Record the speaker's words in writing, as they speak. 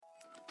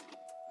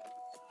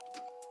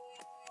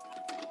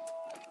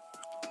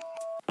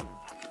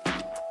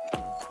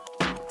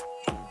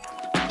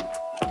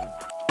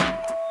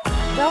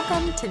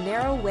Welcome to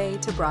Narrow Way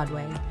to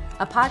Broadway,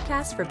 a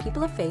podcast for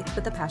people of faith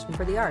with a passion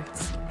for the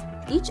arts.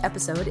 Each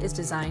episode is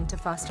designed to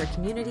foster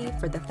community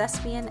for the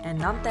thespian and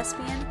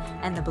non-thespian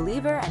and the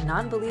believer and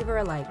non-believer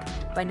alike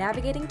by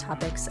navigating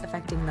topics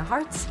affecting the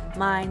hearts,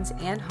 minds,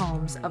 and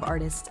homes of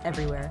artists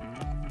everywhere.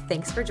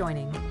 Thanks for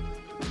joining.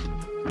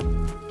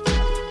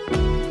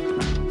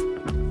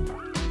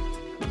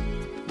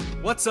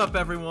 What's up,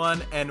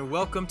 everyone, and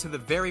welcome to the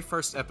very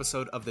first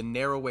episode of the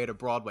Narrow Way to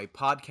Broadway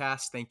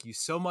podcast. Thank you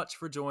so much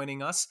for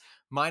joining us.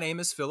 My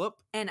name is Phillip.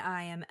 And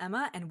I am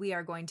Emma, and we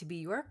are going to be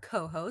your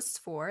co-hosts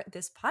for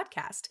this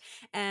podcast.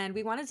 And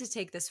we wanted to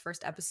take this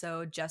first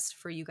episode just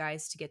for you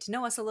guys to get to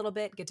know us a little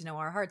bit, get to know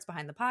our hearts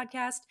behind the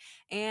podcast,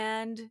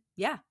 and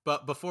yeah.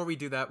 But before we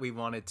do that, we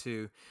wanted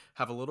to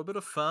have a little bit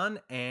of fun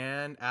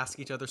and ask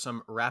each other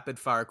some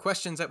rapid-fire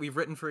questions that we've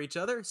written for each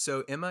other.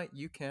 So, Emma,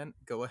 you can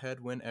go ahead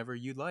whenever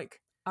you'd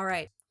like. All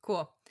right,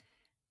 cool.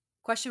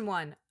 Question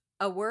 1.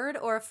 A word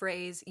or a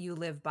phrase you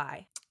live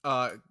by?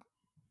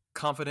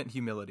 Confident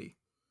humility.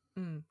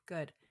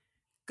 Good.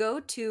 Go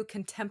to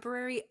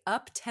contemporary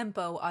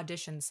up-tempo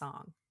audition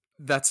song.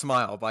 That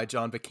Smile by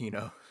John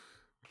Bacchino.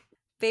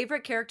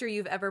 Favorite character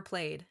you've ever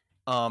played?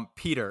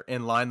 Peter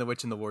in Lion, the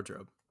Witch, and the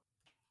Wardrobe.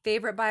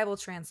 Favorite Bible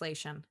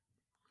translation?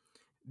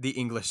 The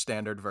English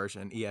Standard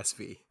Version,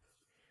 ESV.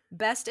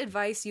 Best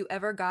advice you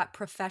ever got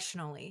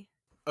professionally?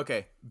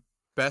 Okay.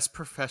 Best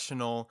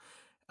professional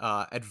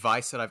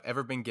advice that I've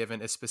ever been given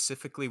is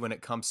specifically when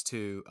it comes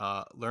to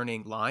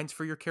learning lines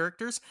for your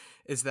characters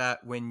is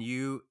that when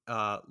you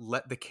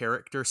let the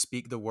character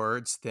speak the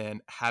words,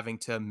 then having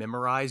to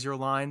memorize your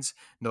lines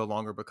no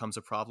longer becomes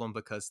a problem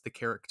because the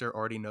character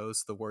already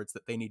knows the words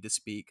that they need to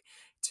speak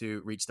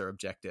to reach their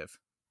objective.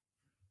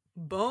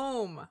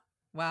 Boom.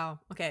 Wow.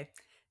 Okay.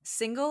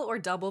 Single or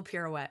double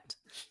pirouette?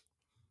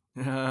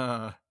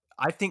 I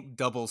think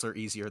doubles are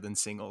easier than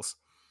singles.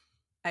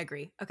 I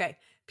agree. Okay.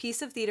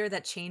 Piece of theater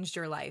that changed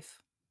your life?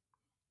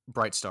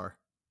 Bright Star.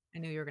 I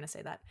knew you were going to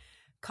say that.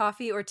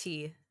 Coffee or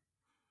tea?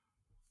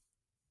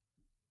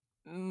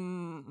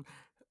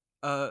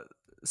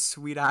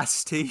 Sweet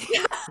ass tea.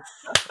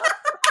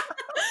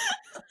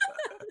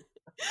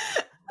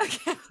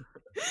 Okay.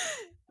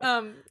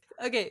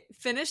 Okay.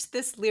 Finish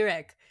this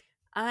lyric.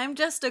 I'm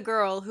just a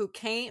girl who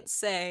can't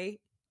say.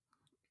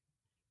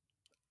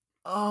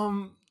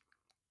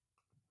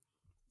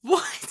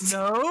 What?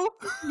 No?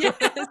 Yes.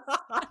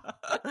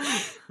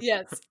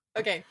 Yes.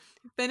 Okay.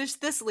 Finish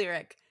this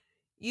lyric.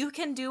 You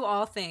can do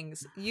all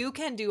things. You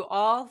can do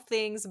all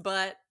things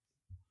but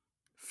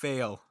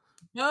Fail.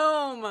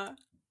 boom.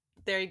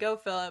 There you go,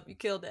 Phillip. You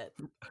killed it.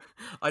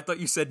 I thought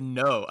you said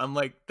no. I'm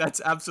like,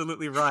 that's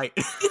absolutely right.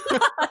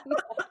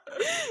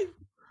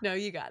 No,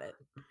 you got it.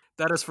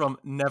 That is from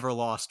Never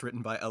Lost,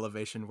 written by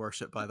Elevation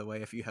Worship, by the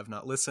way. If you have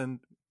not listened,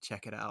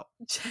 check it out.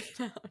 Check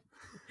it out.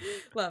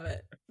 Love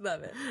it.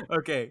 Love it.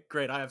 Okay,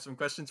 great. I have some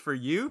questions for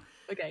you.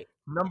 Okay.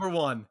 Number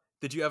 1,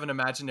 did you have an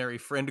imaginary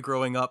friend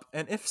growing up?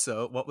 And if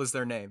so, what was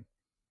their name?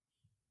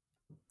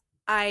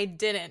 I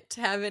didn't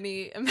have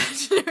any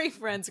imaginary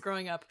friends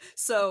growing up.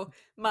 So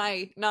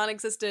my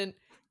non-existent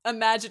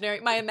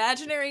imaginary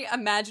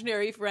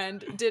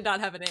friend did not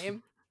have a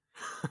name.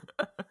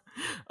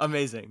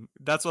 Amazing.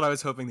 That's what I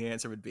was hoping the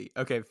answer would be.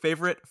 Okay,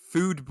 favorite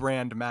food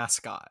brand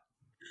mascot?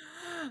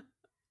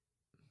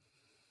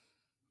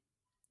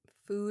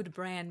 Food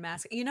brand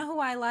mascot. You know who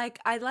I like?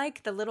 I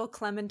like the little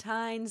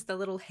clementines, the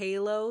little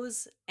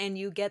halos, and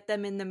you get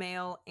them in the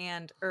mail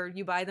or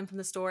you buy them from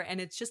the store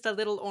and it's just a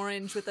little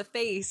orange with a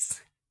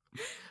face.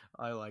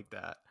 I like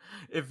that.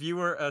 If you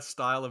were a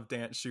style of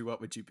dance shoe,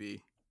 what would you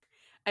be?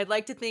 I'd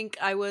like to think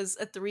I was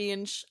a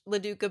 3-inch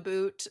LaDuca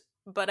boot,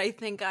 but I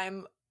think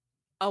I'm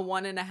a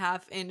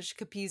 1.5-inch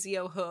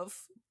Capezio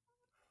hoof.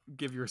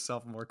 Give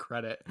yourself more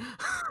credit.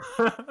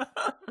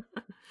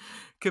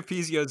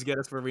 Capezios get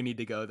us where we need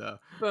to go, though.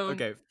 Boom.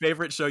 Okay,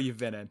 favorite show you've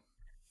been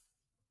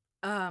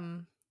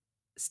in?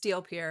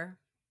 Steel Pier.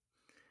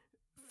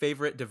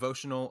 Favorite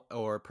devotional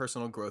or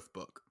personal growth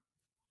book?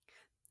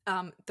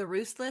 The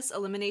Ruthless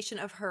Elimination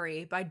of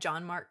Hurry by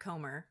John Mark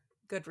Comer.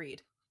 Good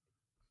read.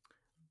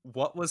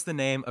 What was the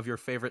name of your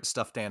favorite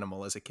stuffed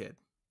animal as a kid?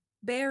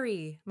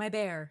 Barry, my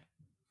bear.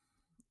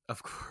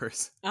 Of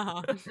course.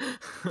 Uh-huh.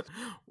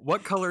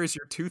 What color is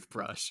your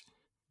toothbrush?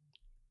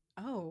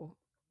 Oh,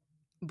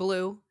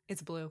 blue.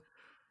 It's blue.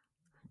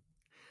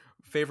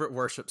 Favorite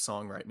worship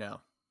song right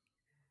now?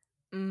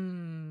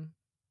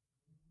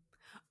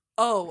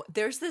 Oh,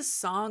 there's this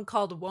song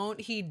called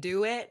Won't He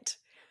Do It?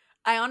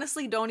 I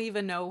honestly don't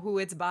even know who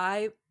it's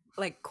by,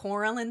 like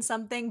Coraline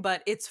something,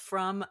 but it's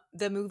from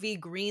the movie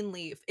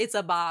Greenleaf. It's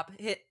a bop.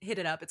 Hit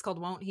it up. It's called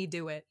Won't He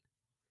Do It?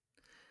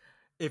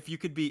 If you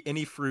could be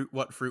any fruit,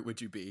 what fruit would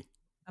you be?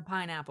 A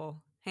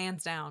pineapple.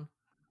 Hands down.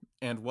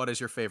 And what is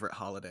your favorite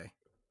holiday?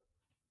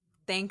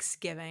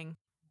 Thanksgiving.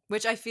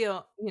 Which I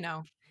feel,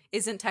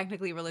 isn't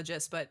technically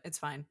religious, but it's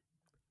fine.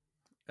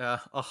 A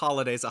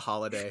holiday's a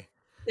holiday.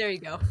 There you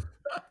go.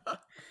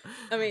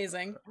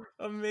 Amazing.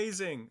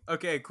 Amazing.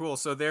 Okay, cool.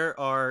 So there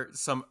are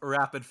some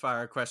rapid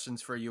fire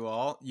questions for you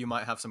all. You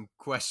might have some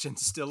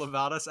questions still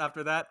about us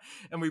after that.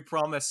 And we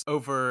promise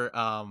over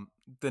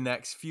the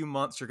next few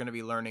months, you're going to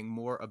be learning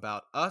more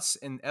about us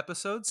in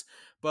episodes.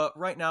 But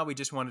right now, we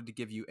just wanted to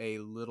give you a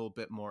little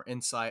bit more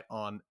insight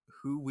on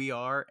who we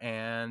are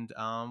and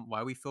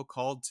why we feel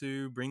called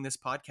to bring this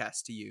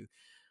podcast to you.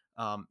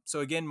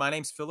 So again, my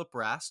name's Phillip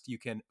Rast. You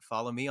can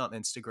follow me on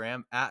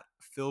Instagram at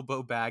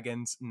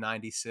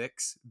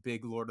PhilboBaggins96.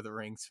 Big Lord of the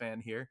Rings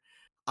fan here.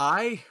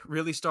 I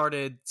really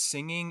started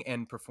singing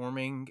and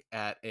performing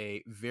at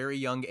a very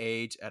young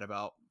age, at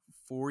about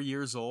 4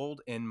 years old,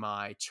 in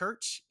my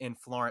church in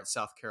Florence,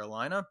 South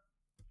Carolina.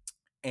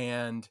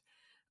 And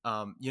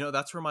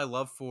that's where my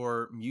love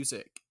for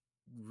music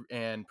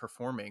and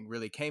performing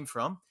really came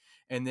from.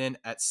 And then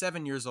at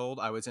 7 years old,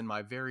 I was in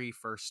my very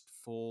first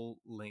full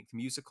length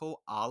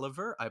musical,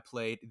 Oliver. I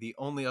played the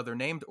only other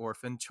named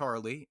orphan,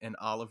 Charlie, in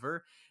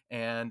Oliver.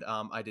 And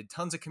I did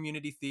tons of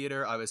community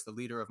theater. I was the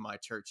leader of my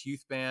church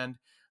youth band.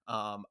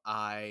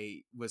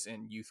 I was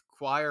in youth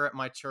choir at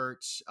my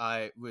church.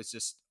 I was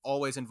just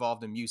always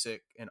involved in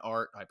music and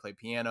art. I played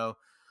piano,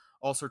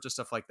 all sorts of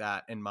stuff like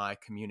that in my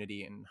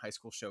community and high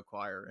school show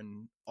choir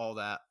and all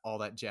that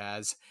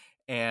jazz.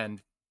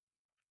 And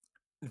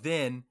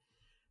then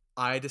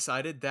I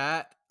decided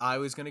that I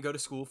was going to go to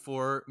school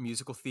for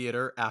musical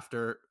theater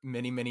after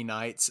many, many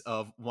nights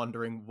of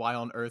wondering why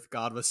on earth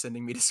God was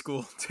sending me to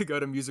school to go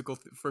to musical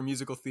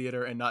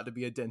theater and not to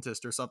be a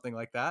dentist or something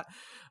like that.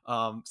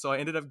 So I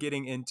ended up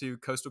getting into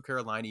Coastal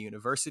Carolina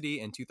University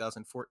in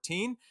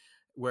 2014,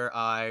 where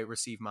I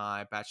received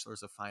my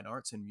Bachelor's of Fine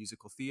Arts in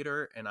Musical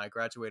Theater, and I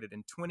graduated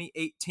in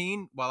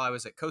 2018. While I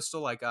was at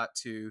Coastal, I got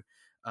to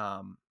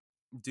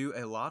do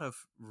a lot of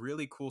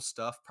really cool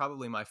stuff,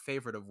 probably my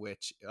favorite of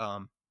which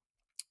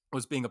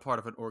was being a part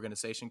of an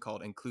organization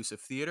called Inclusive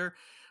Theater,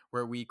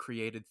 where we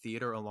created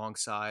theater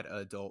alongside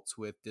adults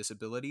with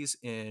disabilities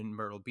in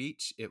Myrtle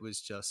Beach. It was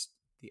just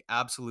the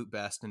absolute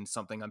best and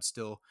something I'm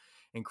still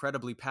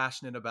incredibly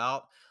passionate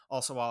about.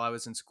 Also, while I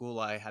was in school,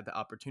 I had the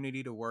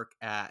opportunity to work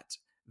at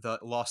the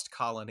Lost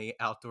Colony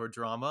outdoor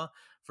drama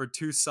for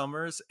 2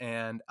 summers,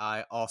 and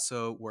I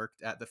also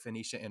worked at the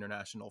Phoenicia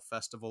International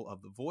Festival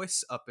of the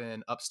Voice up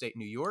in upstate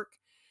New York.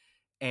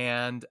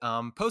 And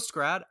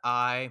post-grad,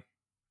 I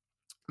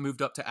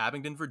moved up to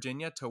Abingdon,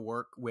 Virginia to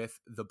work with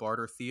the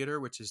Barter Theater,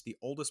 which is the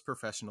oldest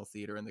professional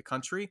theater in the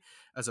country,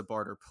 as a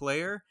barter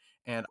player.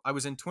 And I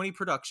was in 20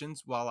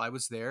 productions while I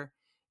was there,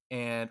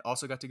 and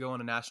also got to go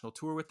on a national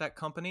tour with that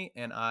company.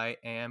 And I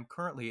am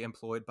currently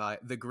employed by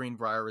the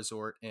Greenbrier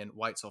Resort in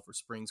White Sulphur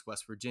Springs,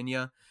 West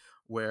Virginia,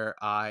 where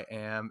I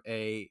am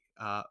a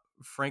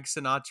Frank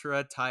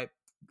Sinatra type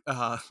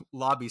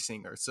lobby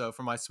singer. So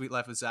for my Sweet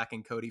Life of Zach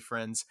and Cody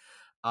friends,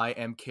 I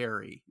am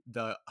Carrie,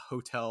 the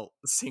hotel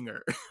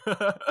singer,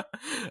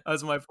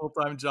 as my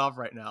full-time job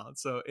right now.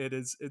 So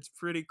it's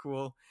pretty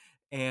cool.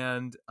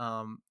 And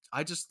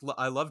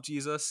I love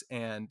Jesus,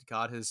 and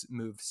God has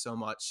moved so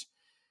much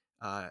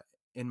uh,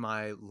 in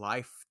my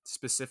life,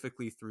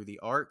 specifically through the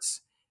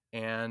arts.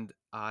 And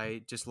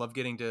I just love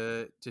getting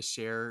to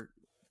share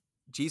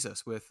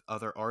Jesus with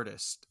other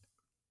artists.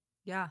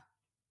 Yeah,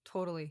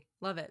 totally.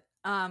 Love it.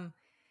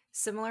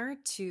 Similar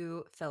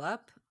to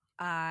Philip,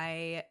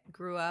 I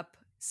grew up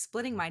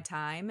splitting my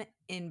time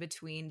in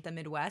between the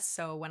Midwest.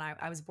 So when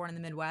I was born in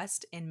the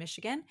Midwest in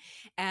Michigan,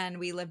 and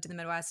we lived in the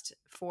Midwest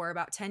for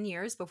about 10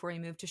 years before we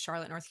moved to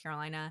Charlotte, North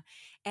Carolina.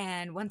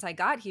 And once I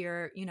got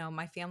here,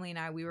 my family and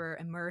I, we were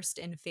immersed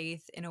in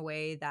faith in a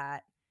way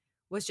that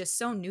was just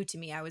so new to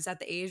me. I was at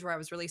the age where I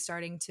was really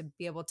starting to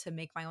be able to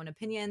make my own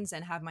opinions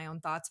and have my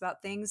own thoughts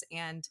about things.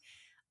 And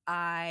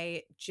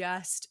I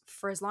just,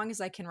 for as long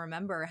as I can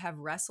remember, have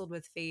wrestled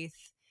with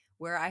faith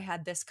where I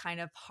had this kind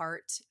of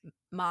heart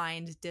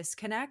mind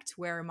disconnect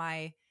where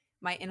my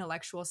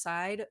intellectual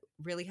side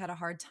really had a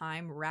hard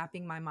time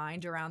wrapping my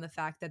mind around the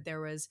fact that there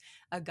was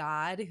a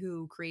God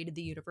who created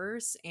the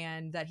universe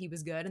and that he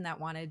was good and that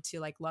wanted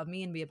to like love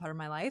me and be a part of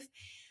my life.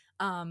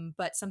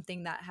 But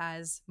something that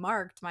has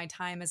marked my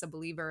time as a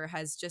believer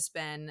has just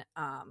been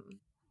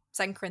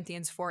 2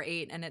 Corinthians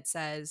 4:8, and it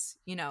says,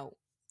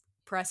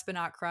 pressed but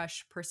not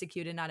crushed,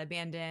 persecuted, not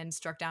abandoned,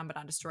 struck down but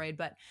not destroyed.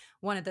 But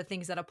one of the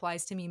things that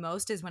applies to me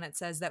most is when it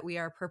says that we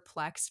are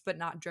perplexed but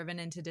not driven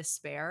into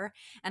despair.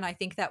 And I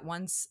think that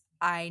once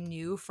I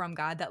knew from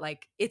God that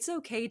like it's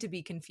okay to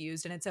be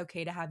confused and it's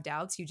okay to have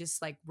doubts, you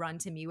just like run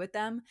to me with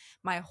them,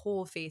 my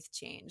whole faith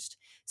changed.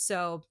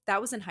 So that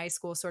was in high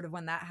school, sort of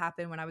when that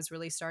happened, when I was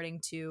really starting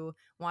to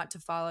want to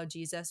follow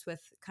Jesus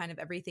with kind of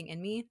everything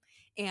in me.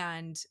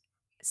 And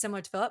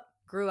similar to Philip,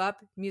 grew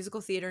up musical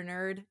theater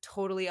nerd,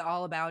 totally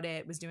all about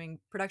it, was doing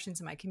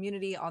productions in my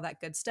community, all that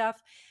good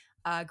stuff.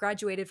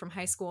 Graduated from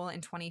high school in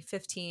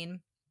 2015,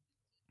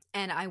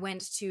 and I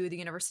went to the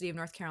University of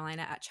North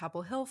Carolina at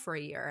Chapel Hill for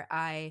a year.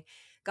 I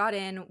got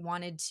in,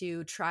 wanted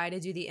to try to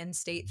do the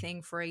in-state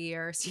thing for a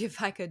year, see if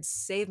I could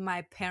save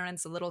my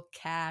parents a little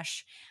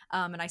cash.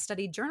 And I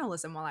studied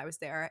journalism while I was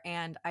there,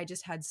 and I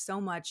just had so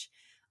much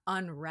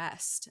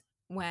unrest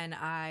when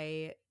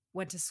I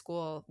went to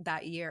school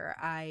that year,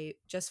 I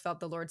just felt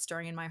the Lord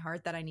stirring in my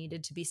heart that I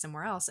needed to be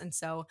somewhere else. And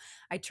so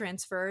I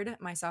transferred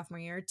my sophomore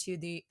year to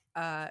the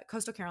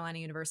Coastal Carolina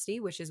University,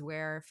 which is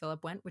where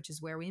Phillip went, which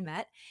is where we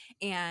met,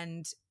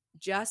 and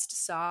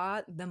just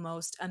saw the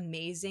most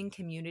amazing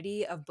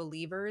community of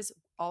believers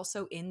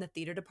also in the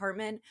theater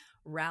department,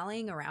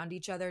 rallying around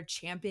each other,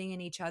 championing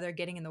each other,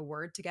 getting in the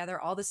word together,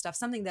 all this stuff,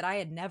 something that I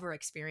had never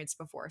experienced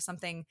before,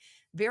 something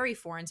very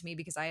foreign to me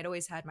because I had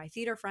always had my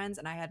theater friends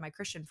and I had my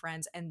Christian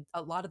friends, and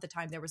a lot of the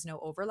time there was no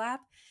overlap.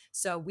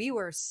 So we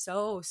were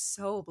so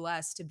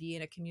blessed to be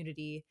in a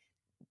community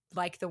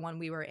like the one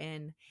we were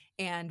in.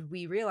 And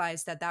we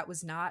realized that that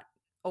was not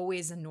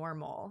always a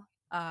normal.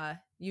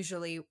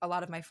 Usually, a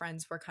lot of my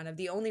friends were kind of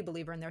the only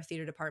believer in their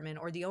theater department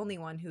or the only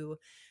one who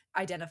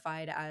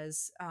identified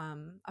as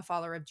a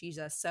follower of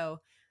Jesus. So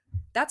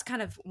that's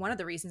kind of one of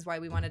the reasons why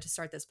we wanted to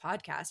start this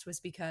podcast, was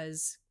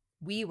because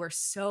we were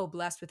so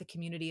blessed with a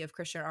community of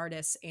Christian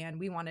artists, and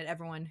we wanted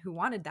everyone who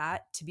wanted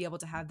that to be able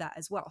to have that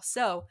as well.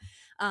 So,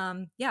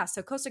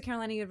 so Coastal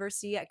Carolina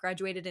University, I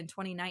graduated in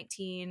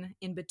 2019.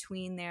 In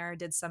between there,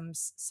 did some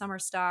summer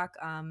stock.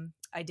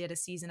 I did a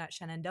season at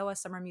Shenandoah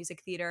Summer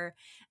Music Theater,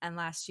 and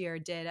last year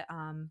did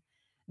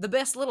the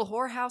best little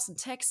whorehouse in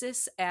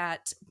Texas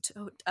at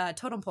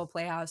Totem Pole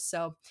Playhouse.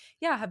 So,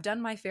 yeah, have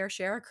done my fair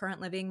share.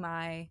 Currently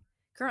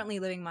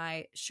living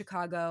my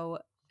Chicago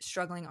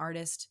struggling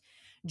artist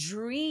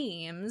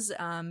dreams,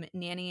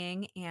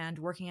 nannying and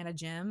working at a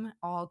gym,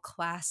 all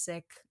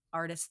classic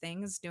artist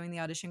things, doing the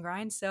audition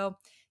grind. So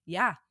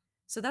yeah,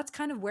 so that's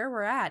kind of where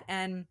we're at.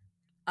 And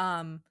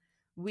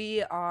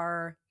we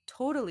are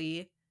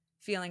totally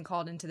feeling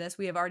called into this.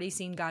 We have already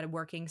seen God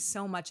working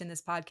so much in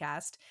this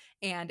podcast.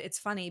 And it's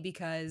funny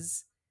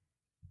because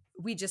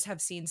we just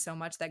have seen so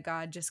much that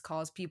God just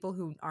calls people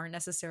who aren't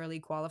necessarily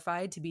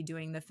qualified to be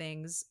doing the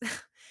things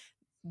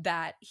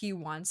that he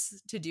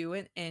wants to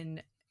do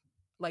in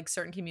like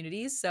certain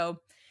communities. So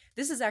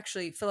this is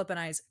actually Phillip and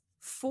I's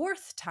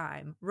fourth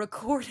time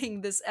recording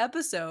this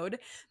episode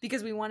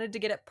because we wanted to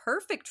get it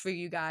perfect for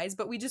you guys,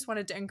 but we just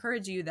wanted to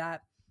encourage you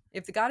that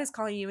if the God is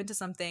calling you into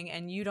something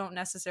and you don't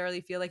necessarily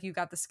feel like you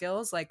got the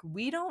skills, like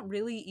we don't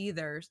really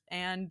either,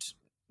 and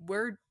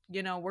we're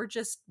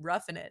just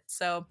roughing it.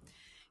 So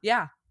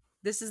yeah,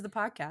 this is the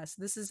podcast.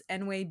 This is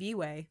N-Way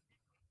B-Way.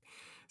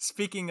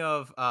 Speaking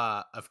of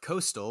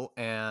Coastal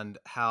and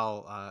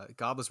how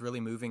God was really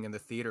moving in the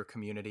theater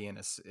community and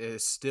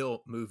is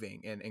still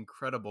moving in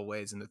incredible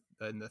ways in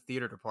the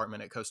theater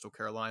department at Coastal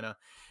Carolina,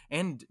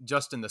 and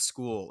just in the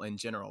school in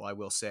general, I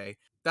will say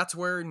that's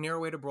where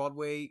Narrow Way to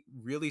Broadway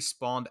really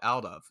spawned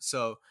out of.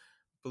 So,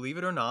 believe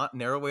it or not,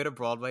 Narrow Way to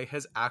Broadway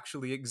has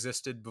actually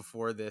existed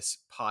before this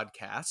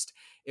podcast.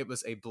 It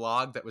was a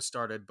blog that was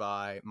started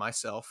by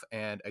myself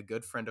and a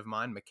good friend of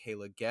mine,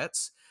 Michaela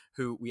Getz,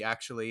 who we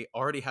actually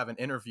already have an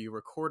interview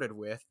recorded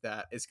with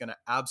that is going to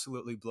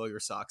absolutely blow your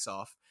socks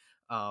off.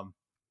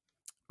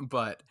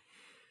 But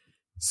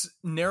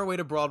Narrow Way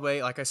to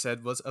Broadway, like I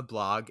said, was a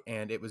blog,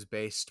 and it was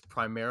based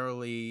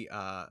primarily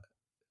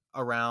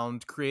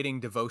around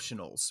creating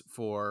devotionals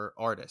for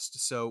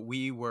artists. So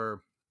we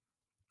were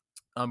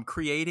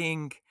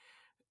creating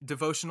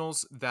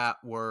devotionals that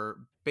were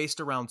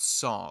based around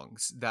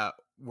songs that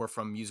were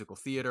from musical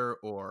theater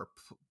or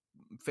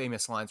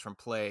famous lines from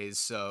plays.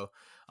 So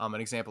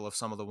an example of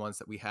some of the ones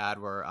that we had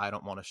were I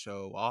Don't Want to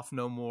Show Off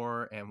No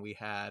More, and we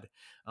had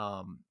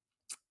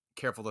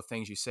Careful the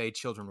Things You Say,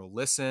 Children Will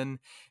Listen,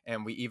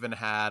 and we even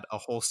had a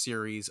whole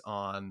series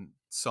on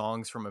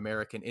songs from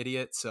American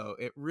Idiot. So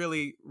it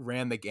really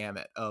ran the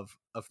gamut of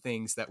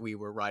things that we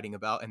were writing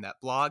about in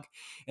that blog,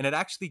 and it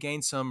actually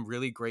gained some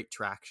really great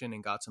traction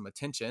and got some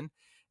attention.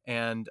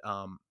 And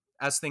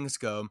as things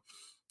go,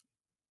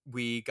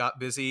 we got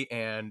busy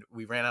and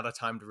we ran out of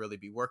time to really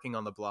be working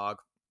on the blog.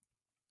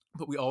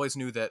 But we always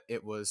knew that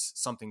it was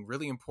something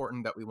really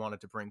important that we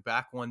wanted to bring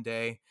back one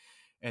day.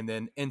 And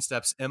then in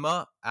steps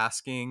Emma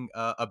asking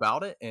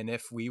about it and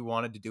if we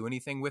wanted to do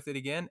anything with it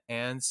again.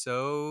 And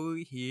so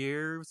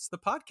here's the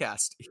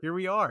podcast. Here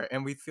we are.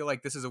 And we feel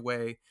like this is a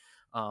way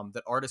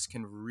that artists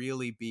can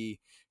really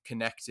be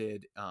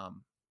connected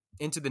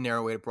into the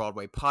Narrow Way to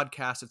Broadway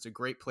podcast. It's a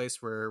great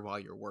place where while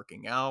you're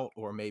working out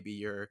or maybe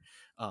you're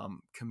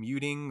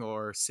commuting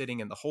or sitting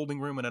in the holding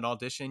room in an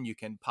audition, you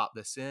can pop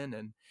this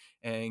in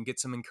and get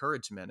some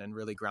encouragement and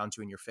really ground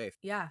you in your faith.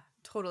 Yeah,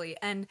 totally.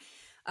 And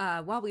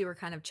while we were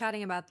kind of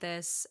chatting about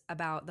this,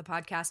 about the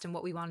podcast and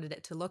what we wanted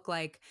it to look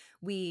like,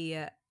 we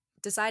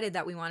decided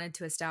that we wanted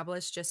to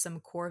establish just some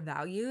core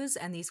values.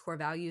 And these core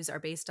values are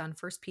based on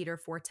 1 Peter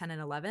 4:10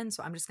 and 11.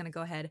 So I'm just going to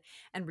go ahead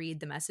and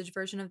read the message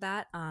version of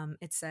that.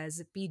 It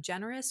says, "Be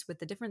generous with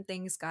the different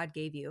things God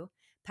gave you,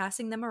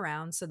 passing them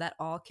around so that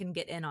all can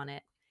get in on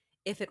it.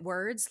 If it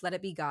words, let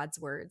it be God's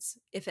words.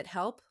 If it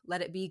help,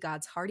 let it be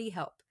God's hearty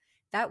help.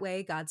 That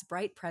way, God's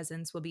bright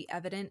presence will be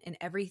evident in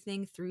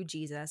everything through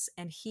Jesus,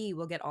 and he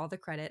will get all the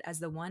credit as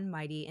the one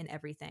mighty in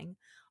everything.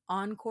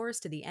 On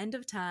course to the end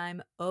of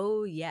time,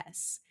 oh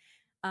yes."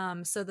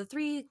 So the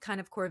three kind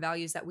of core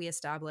values that we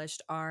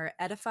established are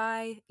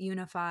edify,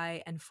 unify,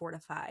 and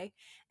fortify.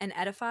 And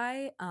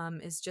edify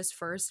is just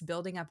first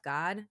building up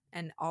God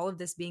and all of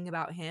this being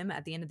about him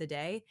at the end of the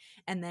day.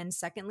 And then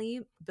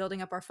secondly,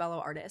 building up our fellow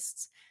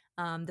artists.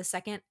 The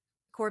second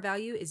core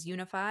value is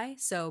unify.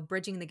 So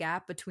bridging the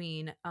gap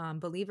between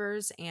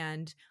believers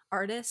and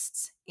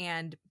artists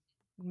and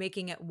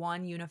making it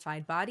one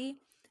unified body.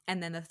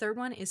 And then the third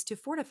one is to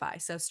fortify.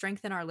 So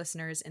strengthen our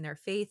listeners in their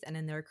faith and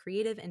in their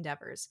creative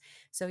endeavors.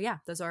 So yeah,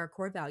 those are our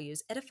core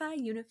values: edify,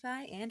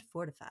 unify, and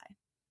fortify.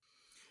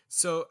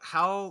 So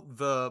how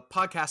the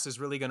podcast is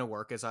really going to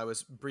work, as I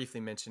was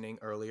briefly mentioning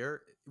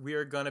earlier, we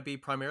are going to be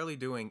primarily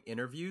doing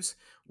interviews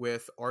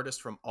with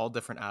artists from all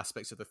different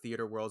aspects of the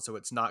theater world. So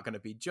it's not going to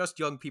be just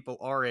young people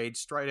our age,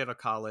 straight out of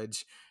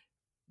college,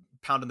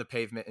 pounding the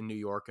pavement in New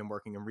York and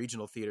working in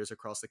regional theaters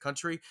across the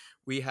country.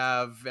 We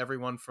have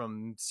everyone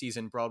from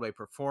seasoned Broadway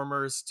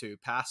performers to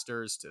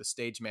pastors to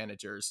stage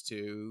managers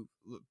to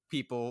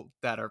people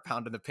that are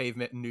pounding the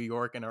pavement in New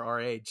York and are our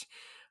age,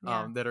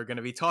 that are going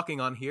to be talking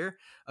on here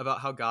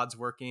about how God's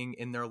working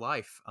in their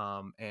life,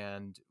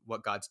 and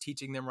what God's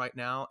teaching them right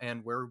now,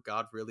 and where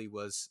God really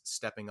was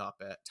stepping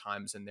up at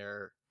times in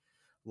their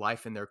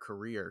life and their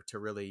career to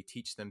really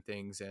teach them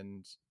things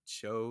and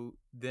show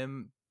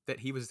them that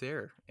he was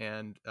there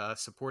and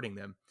supporting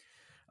them.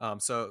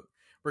 So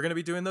we're going to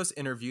be doing those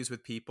interviews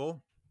with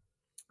people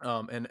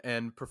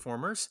and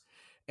performers.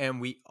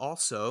 And we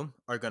also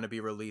are going to be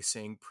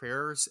releasing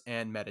prayers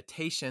and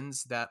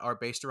meditations that are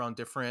based around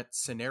different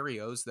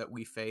scenarios that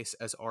we face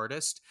as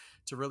artists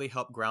to really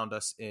help ground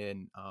us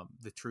in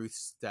the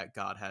truths that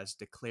God has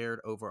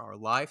declared over our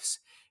lives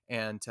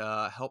and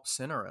to help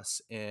center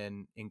us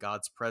in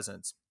God's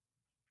presence.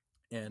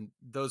 And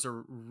those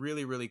are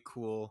really, really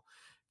cool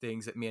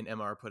things that me and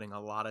Emma are putting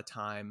a lot of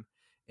time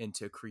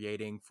into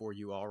creating for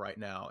you all right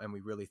now. And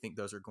we really think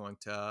those are going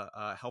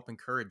to help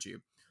encourage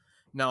you.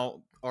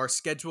 Now, our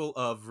schedule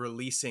of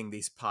releasing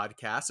these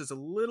podcasts is a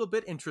little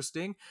bit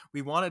interesting.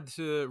 We wanted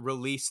to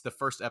release the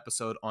first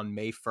episode on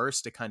May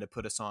 1st to kind of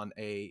put us on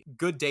a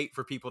good date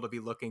for people to be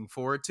looking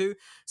forward to.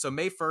 So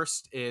May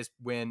 1st is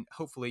when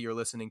hopefully you're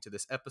listening to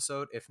this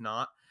episode. If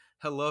not,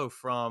 hello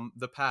from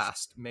the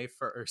past, May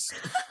 1st.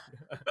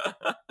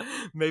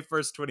 May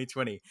 1st,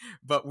 2020.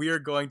 But we are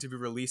going to be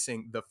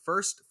releasing the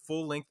first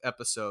full-length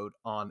episode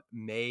on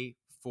May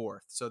 4th.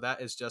 So that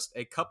is just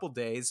a couple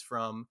days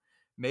from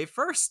May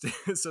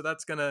 1st. So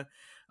that's going to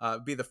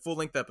be the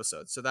full-length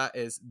episode. So that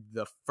is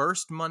the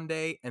first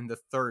Monday and the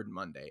third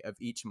Monday of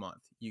each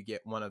month. You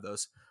get one of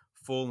those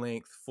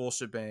full-length, full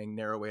shebang,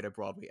 Narrow Way to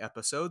Broadway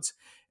episodes.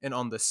 And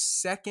on the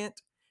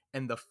second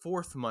and the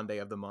fourth Monday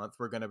of the month,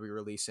 we're going to be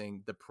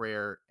releasing the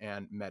prayer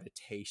and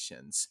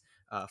meditations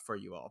for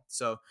you all.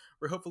 So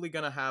we're hopefully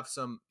going to have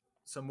some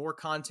more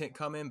content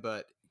coming,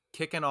 but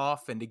kicking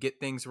off and to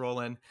get things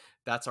rolling,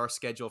 that's our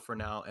schedule for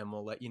now. And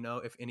we'll let you know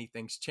if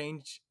anything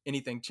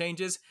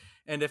changes.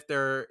 And if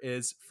there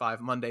is 5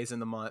 Mondays in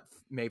the month,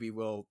 maybe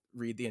we'll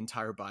read the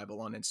entire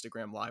Bible on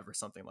Instagram Live or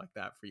something like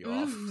that for you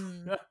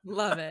all.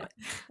 Love it.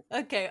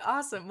 Okay,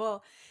 awesome.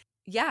 Well,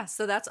 yeah,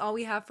 so that's all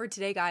we have for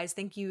today, guys.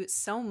 Thank you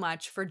so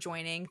much for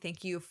joining.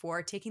 Thank you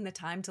for taking the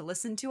time to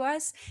listen to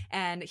us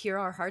and hear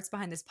our hearts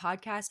behind this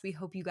podcast. We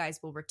hope you guys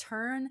will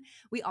return.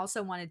 We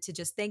also wanted to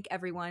just thank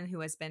everyone who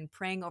has been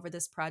praying over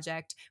this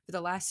project for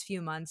the last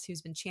few months,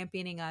 who's been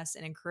championing us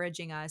and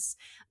encouraging us.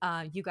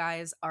 You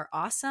guys are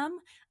awesome.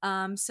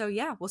 So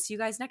yeah, we'll see you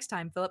guys next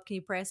time. Phillip, can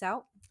you pray us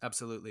out?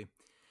 Absolutely.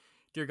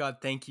 Dear God,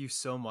 thank you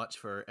so much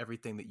for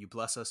everything that you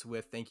bless us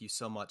with. Thank you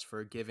so much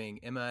for giving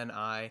Emma and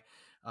I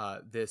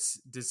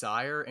this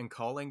desire and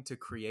calling to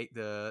create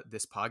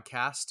this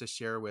podcast to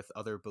share with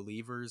other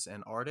believers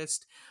and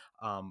artists.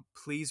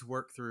 Please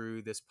work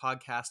through this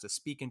podcast to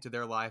speak into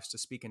their lives, to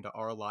speak into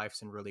our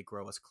lives, and really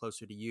grow us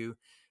closer to you.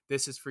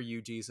 This is for you,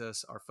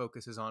 Jesus. Our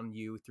focus is on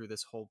you through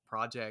this whole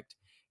project.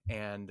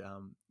 And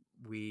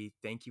we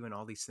thank you in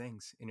all these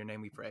things. In your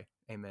name we pray.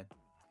 Amen.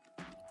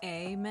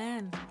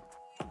 Amen.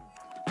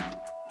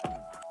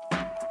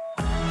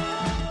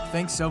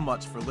 Thanks so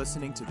much for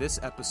listening to this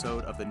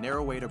episode of the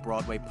Narrow Way to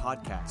Broadway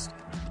podcast.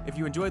 If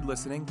you enjoyed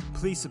listening,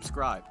 please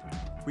subscribe.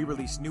 We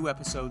release new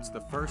episodes the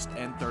first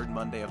and third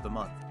Monday of the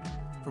month.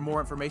 For more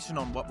information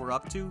on what we're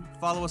up to,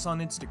 follow us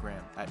on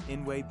Instagram at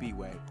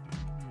InWayBway.